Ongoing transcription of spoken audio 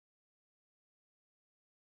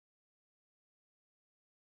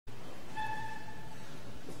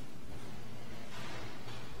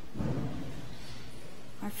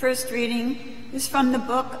First reading is from the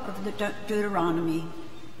book of the Deuteronomy.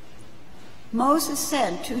 Moses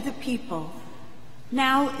said to the people,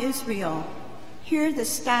 "Now, Israel, hear the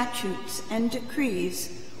statutes and decrees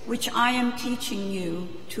which I am teaching you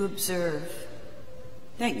to observe,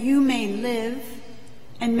 that you may live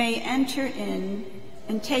and may enter in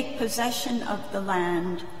and take possession of the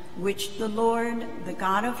land which the Lord, the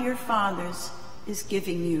God of your fathers, is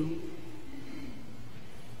giving you.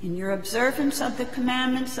 In your observance of the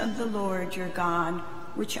commandments of the Lord your God,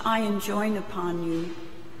 which I enjoin upon you,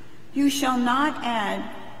 you shall not add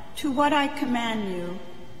to what I command you,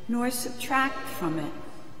 nor subtract from it.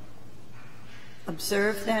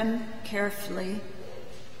 Observe them carefully,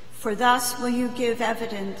 for thus will you give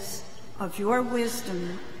evidence of your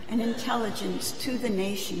wisdom and intelligence to the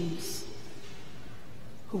nations,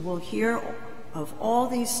 who will hear of all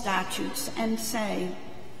these statutes and say,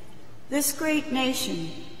 'This great nation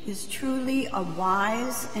is truly a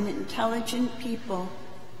wise and intelligent people.'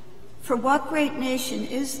 For what great nation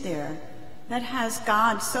is there that has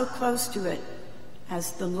God so close to it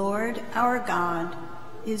as the Lord our God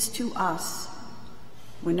is to us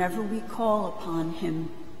whenever we call upon him?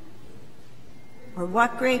 Or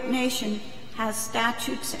what great nation has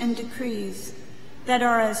statutes and decrees that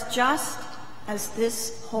are as just as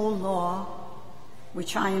this whole law,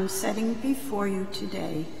 which I am setting before you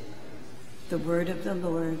today?" The word of the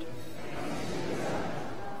Lord.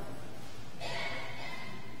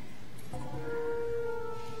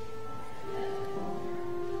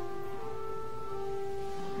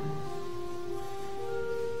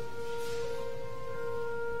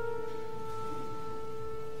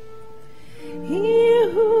 He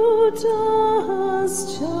who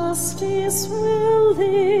does justice will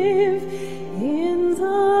live in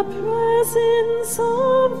the presence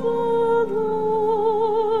of the Lord.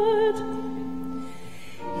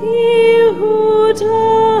 He who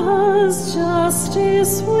does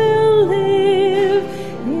justice will live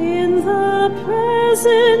in the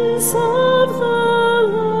presence of the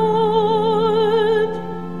Lord.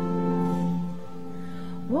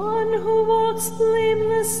 One who walks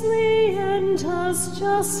blamelessly and does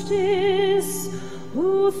justice,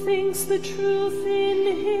 who thinks the truth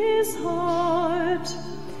in his heart,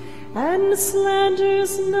 and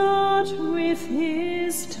slanders not with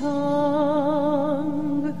his tongue.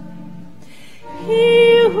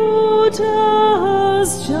 He who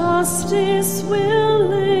does justice will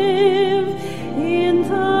live in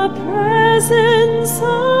the presence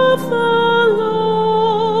of the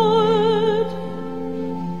Lord.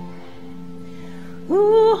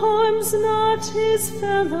 Who harms not his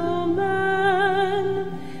fellow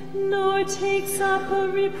man, nor takes up a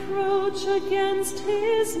reproach against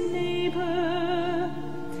his neighbor,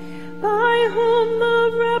 by whom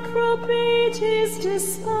the reprobate is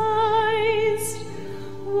despised,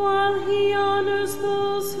 while he honors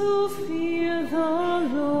those who fear the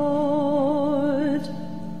Lord.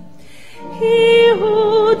 He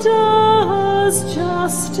who does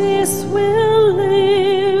justice will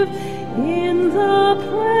live in the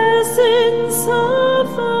presence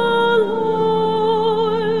of the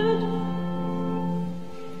Lord.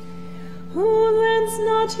 Who lends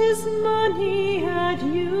not his money at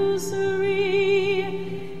usury,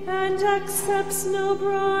 and accepts no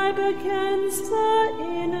bribe against the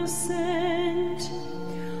innocent.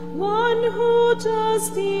 One who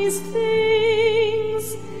does these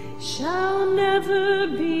things shall never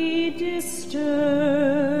be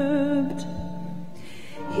disturbed.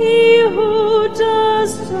 He who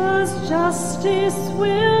does justice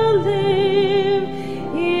will live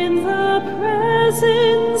in the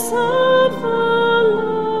presence of the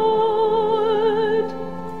Lord.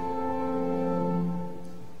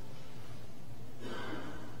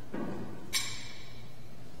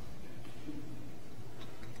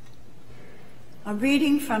 A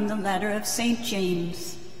reading from the letter of St.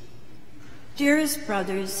 James. Dearest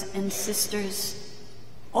brothers and sisters,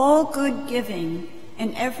 all good giving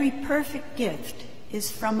and every perfect gift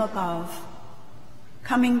is from above,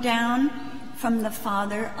 coming down from the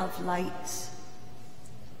Father of lights,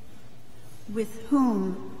 with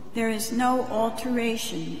whom there is no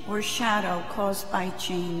alteration or shadow caused by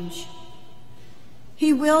change.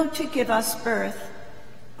 He willed to give us birth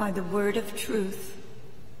by the word of truth,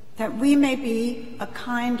 that we may be a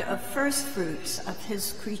kind of first fruits of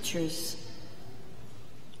his creatures.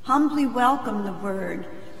 Humbly welcome the word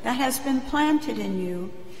that has been planted in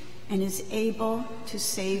you and is able to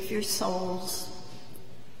save your souls.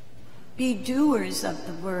 Be doers of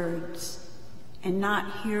the words and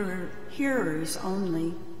not hearers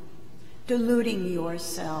only, deluding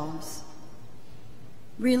yourselves.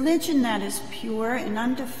 Religion that is pure and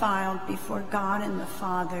undefiled before God and the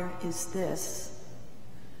Father is this: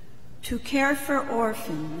 to care for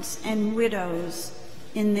orphans and widows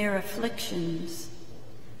in their afflictions,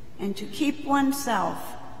 and to keep oneself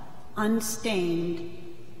unstained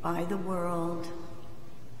by the world.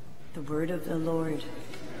 The word of the Lord.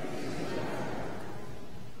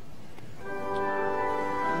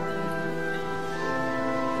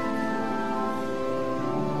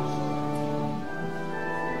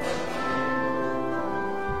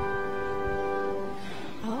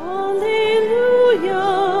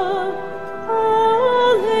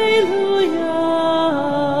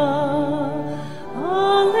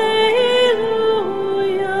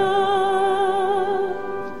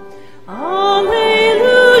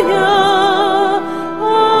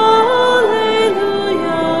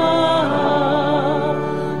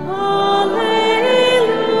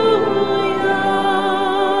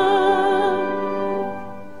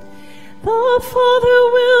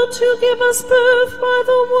 Birth by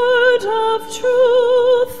the word of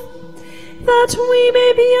truth, that we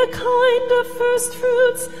may be a kind of first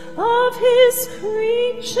fruits of his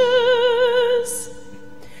creatures.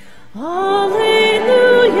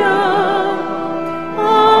 Alleluia,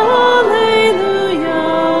 alleluia,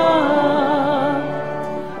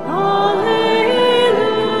 alleluia.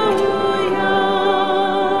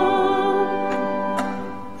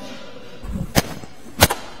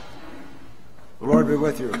 The Lord be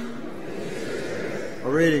with you. A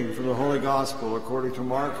reading from the Holy Gospel according to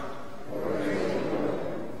Mark.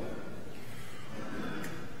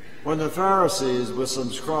 When the Pharisees with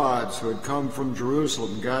some scribes who had come from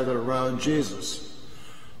Jerusalem gathered around Jesus,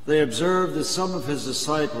 they observed that some of his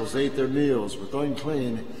disciples ate their meals with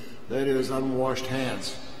unclean, that is, unwashed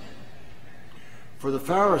hands. For the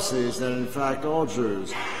Pharisees, and in fact all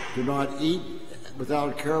Jews, do not eat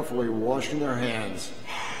without carefully washing their hands,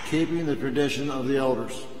 keeping the tradition of the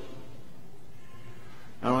elders.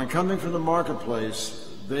 And when coming from the marketplace,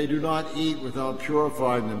 they do not eat without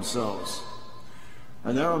purifying themselves.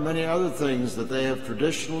 And there are many other things that they have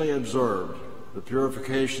traditionally observed, the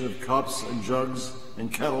purification of cups and jugs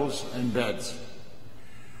and kettles and beds.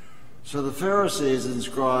 So the Pharisees and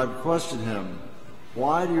scribes questioned him,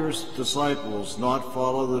 "Why do your disciples not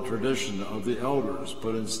follow the tradition of the elders,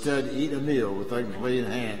 but instead eat a meal with unclean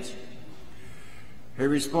hands?" He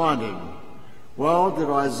responded, "Well did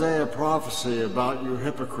Isaiah prophesy about you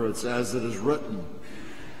hypocrites, as it is written,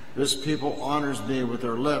 'This people honors me with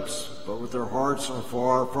their lips, but with their hearts are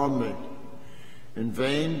far from me. In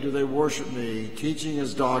vain do they worship me, teaching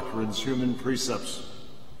as doctrines human precepts.'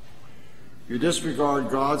 You disregard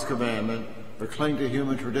God's commandment, but cling to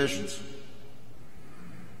human traditions."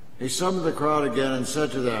 He summoned the crowd again and said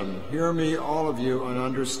to them, "Hear me, all of you, and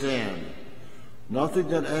understand. Nothing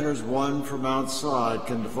that enters one from outside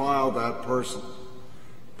can defile that person,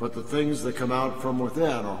 but the things that come out from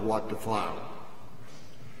within are what defile.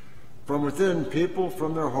 From within people,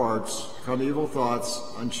 from their hearts, come evil thoughts,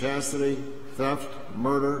 unchastity, theft,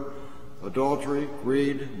 murder, adultery,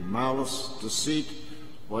 greed, malice, deceit,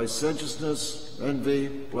 licentiousness, envy,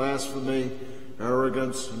 blasphemy,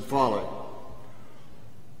 arrogance, and folly.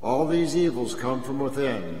 All these evils come from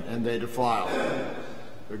within, and they defile."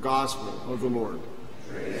 The Gospel of the Lord.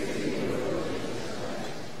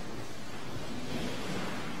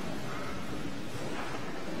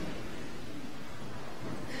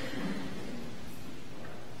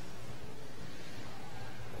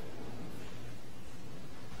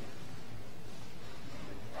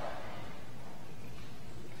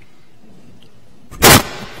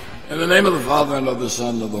 In the name of the Father, and of the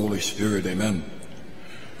Son, and of the Holy Spirit, amen.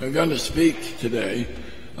 I'm going to speak today,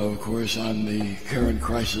 of course, on the current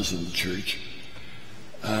crisis in the Church,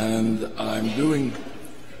 and I'm doing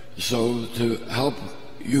so to help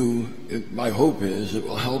you. My hope is it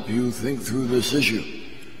will help you think through this issue,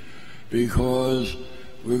 because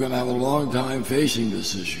we're going to have a long time facing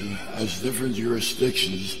this issue as different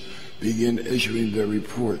jurisdictions begin issuing their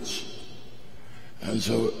reports. And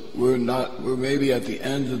so we're maybe at the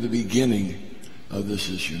end of the beginning of this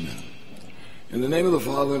issue now. In the name of the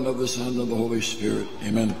Father, and of the Son, and of the Holy Spirit,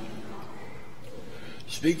 amen.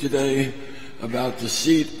 Speak today about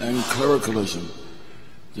deceit and clericalism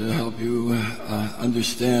to help you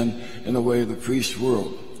understand, in a way, the priest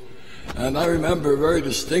world. And I remember very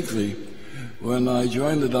distinctly when I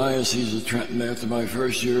joined the Diocese of Trenton after my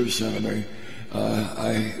first year of seminary,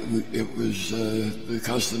 it was the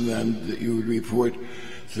custom then that you would report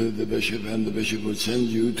to the bishop, and the bishop would send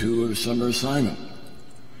you to a summer assignment.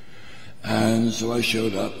 And so I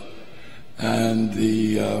showed up, and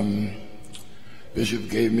the bishop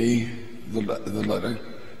gave me the letter,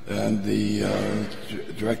 and the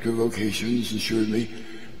director of vocations assured me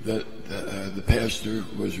that the pastor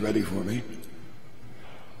was ready for me.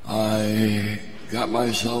 I got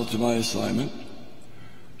myself to my assignment.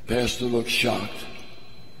 The pastor looked shocked,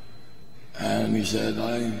 and he said,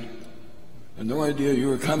 "I had no idea you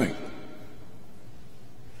were coming."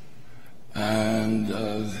 And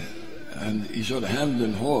he sort of hemmed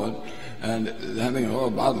and hawed, and hemming and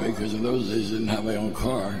hawed bothered me because in those days I didn't have my own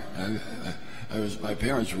car. My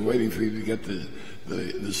parents were waiting for me to get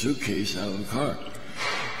the suitcase out of the car.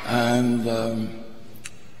 And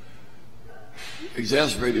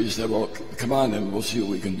exasperated, he said, "Well, come on then, we'll see what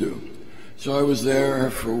we can do." So I was there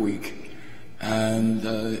for a week, and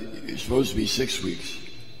it's supposed to be 6 weeks.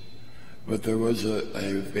 But there was a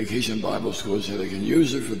vacation Bible school that said, "I can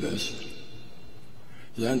use it for this."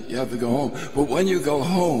 Then you have to go home. But when you go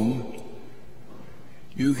home,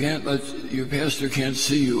 you can't let your pastor can't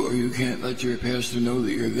see you, or you can't let your pastor know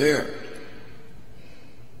that you're there.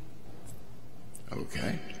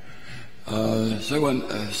 Okay.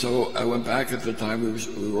 So I went back at the time.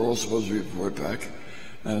 We were all supposed to report back,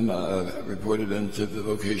 and reported into the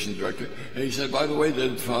vocation director. And he said, "By the way,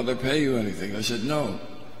 did Father pay you anything?" I said, "No."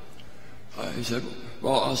 He said,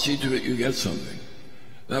 "Well, I'll see to it you get something."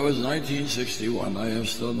 That was 1961. I have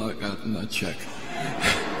still not gotten that check.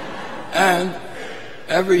 And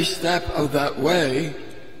every step of that way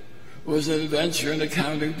was an adventure in a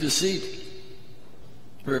counter deceit,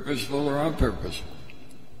 purposeful or on purpose.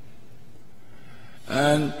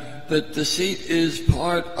 And that deceit is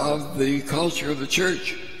part of the culture of the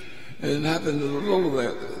church. It happened a little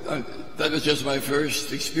bit. That was just my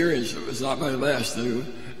first experience. It was not my last,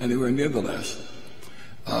 anywhere near the last.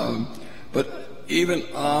 But even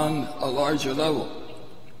on a larger level,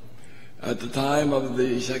 at the time of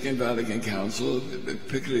the Second Vatican Council,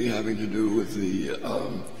 particularly having to do with the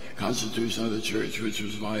Constitution of the Church, which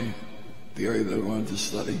was the area that I wanted to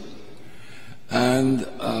study, and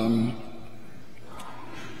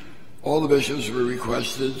all the bishops were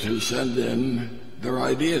requested to send in their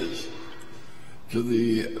ideas to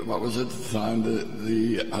what was at the time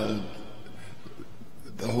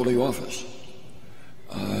the Holy Office.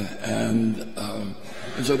 And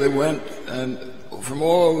so they went, and from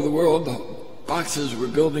all over the world, the boxes were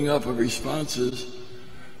building up of responses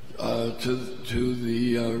to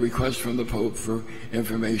the request from the Pope for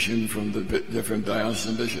information from the different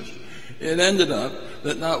diocesan bishops. It ended up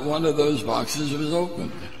that not one of those boxes was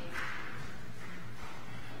opened.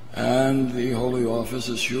 And the Holy Office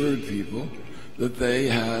assured people that they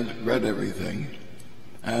had read everything,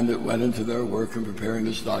 and it went into their work in preparing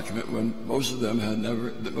this document when most of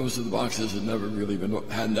the boxes had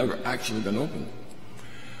never actually been opened.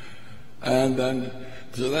 And then,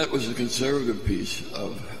 so that was the conservative piece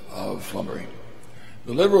of flummery.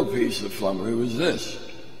 The liberal piece of flummery was this: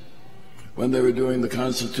 when they were doing the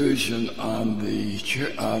Constitution on the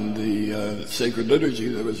sacred liturgy,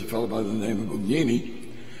 there was a fellow by the name of Bugnini,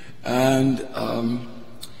 and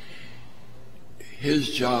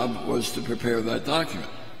his job was to prepare that document,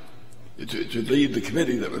 to lead the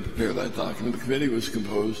committee that would prepare that document. The committee was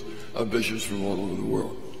composed of bishops from all over the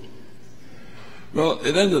world. Well,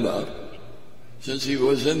 it ended up, since he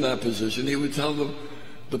was in that position, he would tell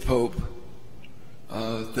the Pope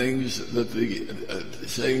things that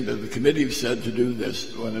saying that the committee said to do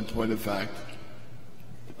this, when in point of fact,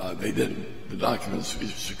 they didn't. The documents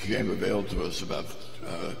became available to us about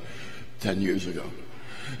 10 years ago.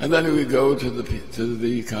 And then he would go to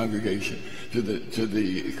the congregation, to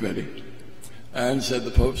the committee, and said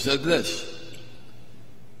the Pope said this,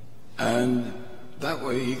 and that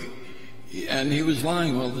way he was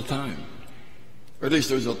lying all the time, or at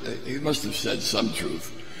least he must have said some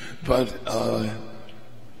truth, but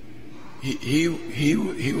he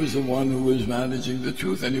was the one who was managing the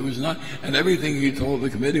truth, and he was not, and everything he told the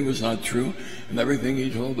committee was not true, and everything he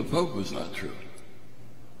told the Pope was not true.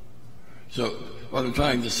 So what I'm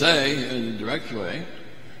trying to say in a direct way,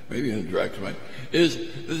 maybe in a direct way, is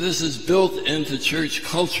that this is built into church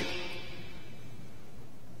culture.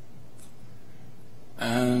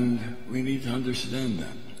 And we need to understand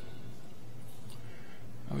that.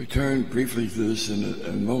 I'll return briefly to this in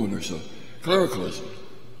a moment or so. Clericalism.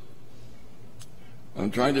 What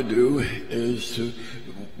I'm trying to do is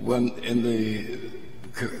when in the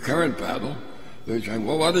current battle, they're trying,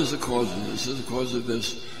 well, what is the cause of this? Is the cause of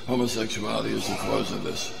this homosexuality? Is the cause of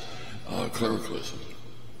this clericalism?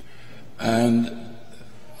 And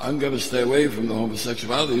I'm going to stay away from the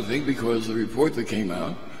homosexuality thing because the report that came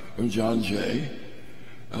out from John Jay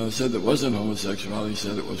said it wasn't homosexuality,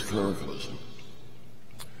 said it was clericalism.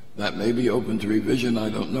 That may be open to revision, I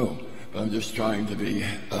don't know. but I'm just trying to be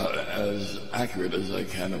as accurate as I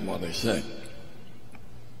can in what I say.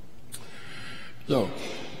 So,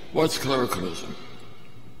 what's clericalism?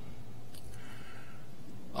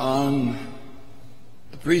 On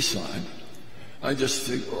the priest side, I just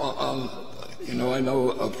think, I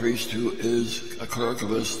know a priest who is a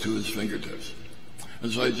clericalist to his fingertips.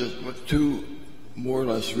 And so with two more or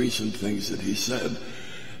less recent things that he said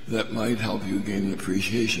that might help you gain an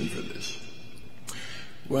appreciation for this.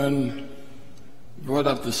 When he brought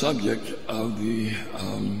up the subject of the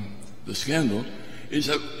scandal, he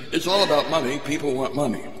said, it's all about money. People want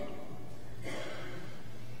money.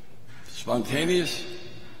 Spontaneous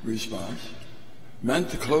response, meant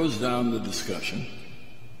to close down the discussion.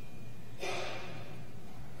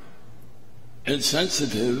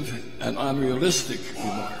 Insensitive and unrealistic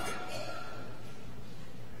remark.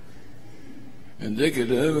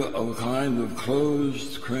 Indicative of a kind of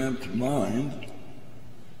closed, cramped mind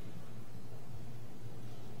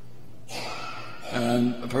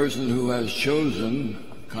and a person who has chosen,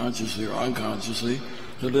 consciously or unconsciously,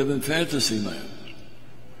 to live in fantasy land.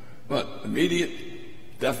 But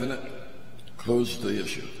immediate, definite, close to the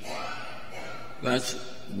issue. That's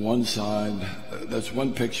one side, that's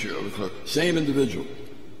one picture of a clerk. Same individual.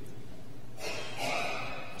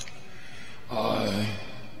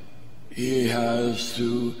 He has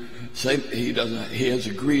to say, he has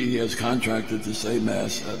agreed, he has contracted to say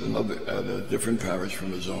Mass at a different parish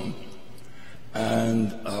from his own.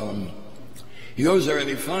 And he goes there and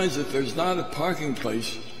he finds that there's not a parking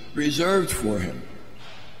place reserved for him.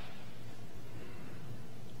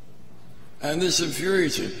 And this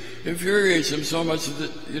infuriates him so much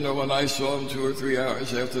that, when I saw him 2 or 3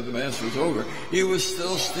 hours after the Mass was over, he was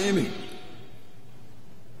still steaming.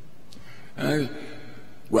 And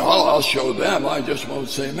I'll show them, I just won't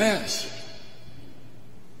say Mass.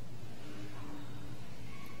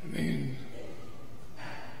 I mean,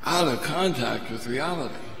 out of contact with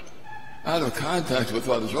reality, out of contact with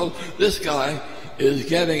what is real. This guy is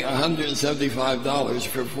getting $175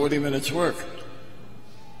 for 40 minutes work.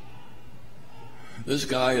 This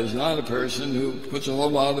guy is not a person who puts a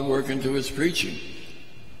whole lot of work into his preaching,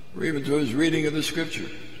 or even to his reading of the Scripture.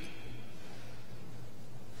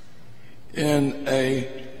 In a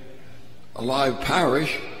live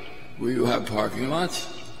parish where you have parking lots,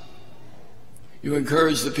 you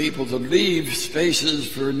encourage the people to leave spaces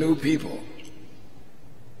for new people,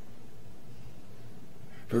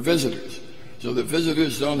 for visitors, so that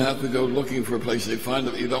visitors don't have to go looking for a place. They find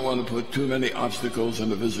that you don't want to put too many obstacles in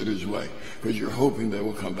the visitor's way, because you're hoping they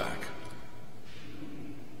will come back.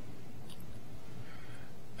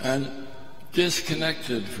 And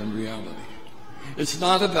disconnected from reality. It's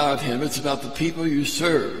not about him, it's about the people you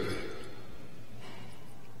serve.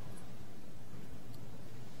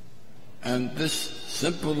 And this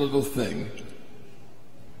simple little thing,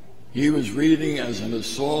 he was reading as an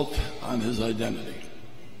assault on his identity.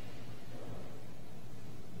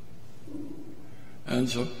 And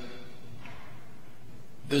so,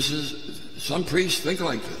 some priests think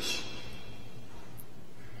like this.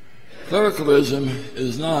 Clericalism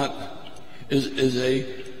is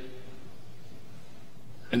a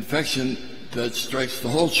infection that strikes the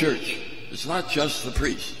whole church. It's not just the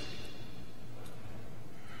priest.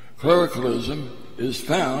 Clericalism is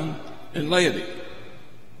found in laity.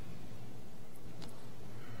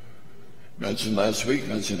 Mentioned last week,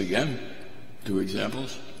 mentioned again, 2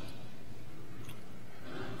 examples.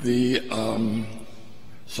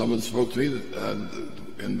 Someone spoke to me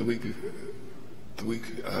in the week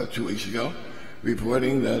 2 weeks ago,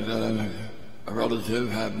 reporting that a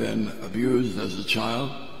relative had been abused as a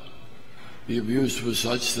child. The abuse was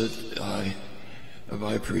such that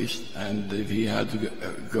by a priest, and that he had to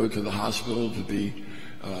go to the hospital to be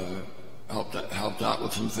helped out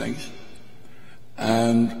with some things.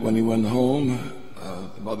 And when he went home,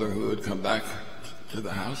 the mother, who had come back to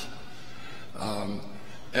the house,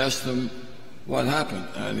 asked him what happened,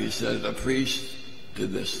 and he said, a priest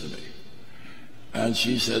did this to me. And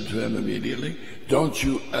she said to him immediately, don't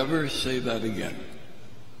you ever say that again.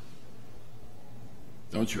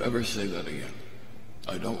 Don't you ever say that again.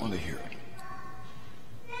 I don't want to hear it.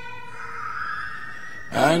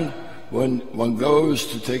 And when one goes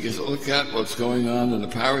to take a look at what's going on in the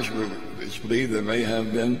parish where it's believed there may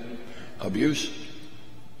have been abuse,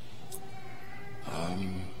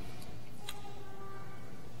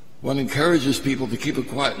 one encourages people to keep it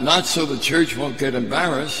quiet, not so the church won't get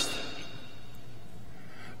embarrassed,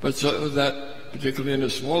 but so that, particularly in a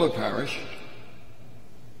smaller parish,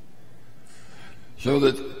 so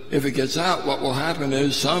that if it gets out, what will happen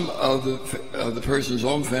is some of the person's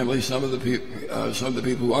own family, some of the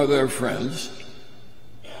people who are their friends,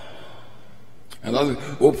 And others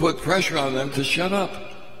will put pressure on them to shut up.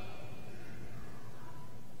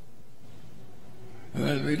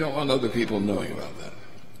 And we don't want other people knowing about that.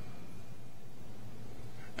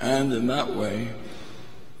 And in that way,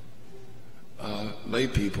 lay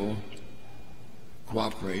people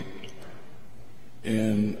cooperate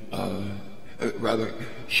in, rather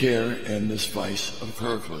share in this vice of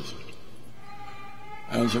clericalism.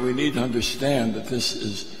 And so we need to understand that this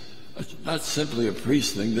is not simply a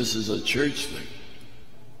priest thing, this is a church thing.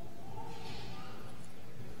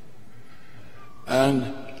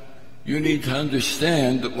 And you need to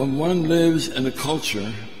understand that when one lives in a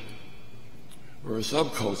culture or a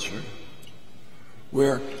subculture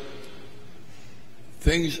where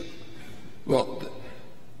things, well,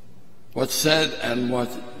 what's said and what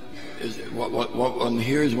one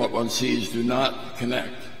hears, what one sees do not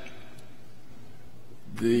connect.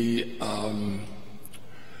 The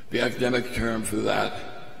academic term for that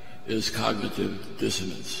is cognitive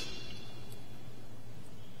dissonance.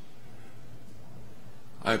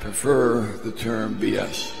 I prefer the term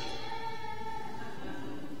BS.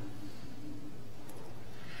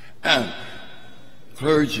 And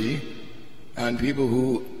clergy and people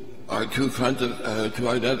who are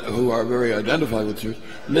who are very identified with church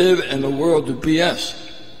live in a world of BS.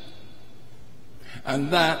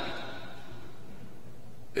 And that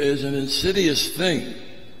is an insidious thing.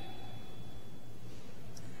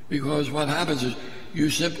 Because what happens is you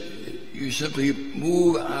simply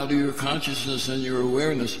move out of your consciousness and your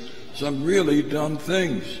awareness some really dumb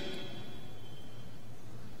things.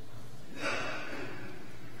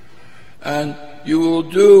 And you will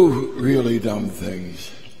do really dumb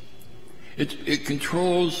things. It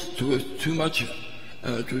controls to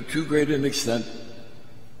too great an extent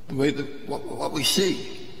the way that what we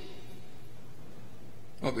see,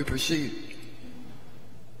 what we perceive.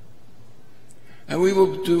 And we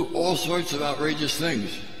will do all sorts of outrageous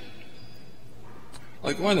things.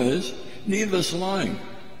 Like one is needless lying.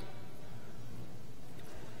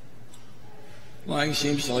 Lying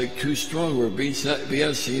seems like too strong a word.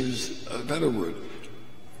 BS seems a better word.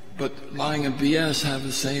 But lying and BS have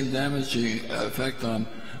the same damaging effect on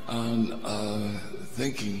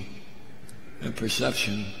thinking and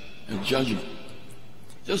perception and judgment.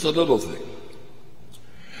 Just a little thing.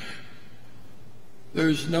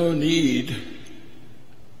 There's no need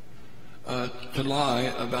to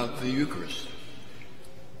lie about the Eucharist.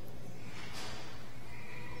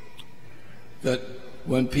 That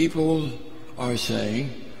when people are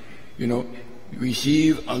saying,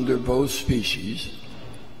 receive under both species,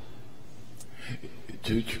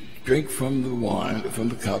 to drink from the wine, from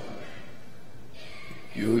the cup,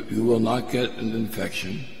 you will not get an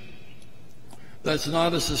infection. That's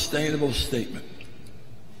not a sustainable statement.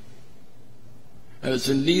 And it's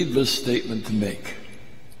a needless statement to make.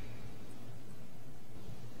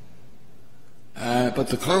 But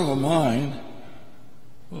the clerical mind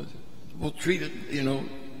will treat it,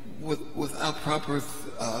 without proper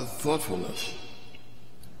thoughtfulness.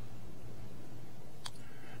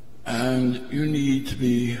 And you need to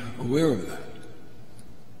be aware of that.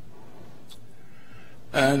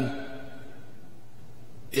 And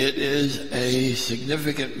it is a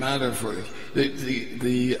significant matter for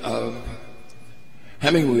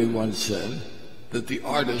Hemingway once said that the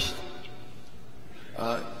artist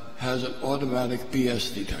has an automatic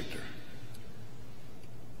BS detector.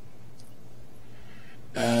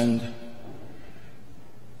 And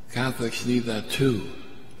Catholics need that too.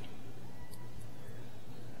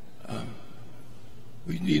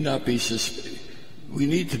 We need not be we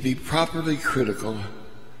need to be properly critical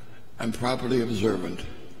and properly observant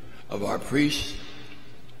of our priests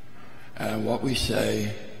and what we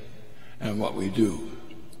say and what we do.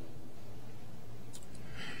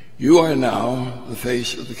 You are now the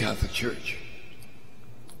face of the Catholic Church.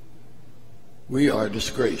 We are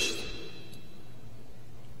disgraced.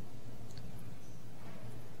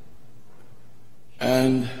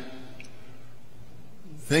 And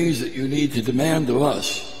things that you need to demand of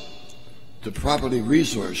us to properly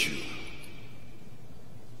resource you,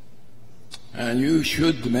 and you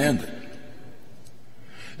should demand it,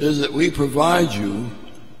 is that we provide you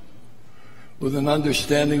with an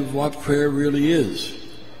understanding of what prayer really is.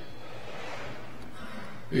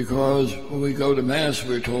 Because when we go to Mass,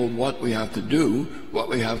 we're told what we have to do, what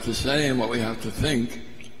we have to say, and what we have to think.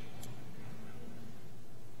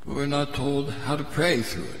 But we're not told how to pray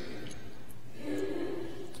through it.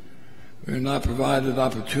 We're not provided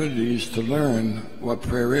opportunities to learn what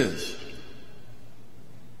prayer is.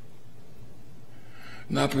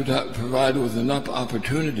 Not provided with enough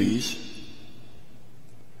opportunities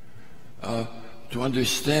to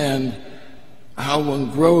understand how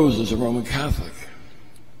one grows as a Roman Catholic,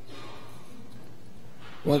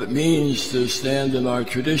 what it means to stand in our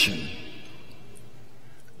tradition,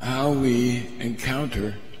 how we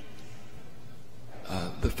encounter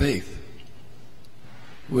the faith,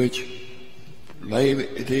 which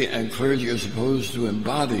laity and clergy are supposed to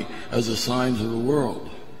embody as a sign to the world.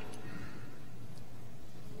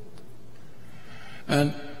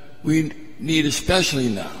 And we need, especially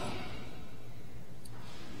now,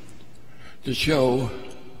 to show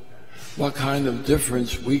what kind of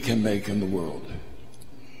difference we can make in the world.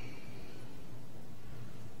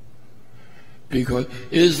 Because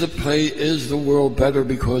is the world better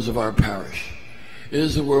because of our parish?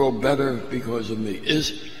 Is the world better because of me?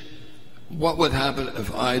 What would happen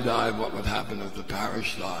if I died? What would happen if the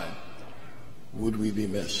parish died? Would we be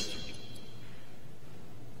missed?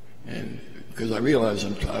 And because I realize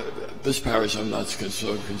this parish I'm not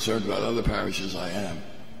so concerned about, other parishes I am.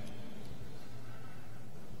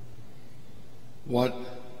 What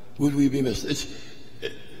would we be missed?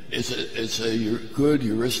 It's a good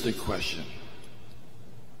heuristic question.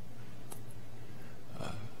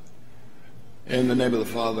 In the name of the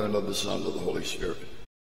Father, and of the Son, and of the Holy Spirit.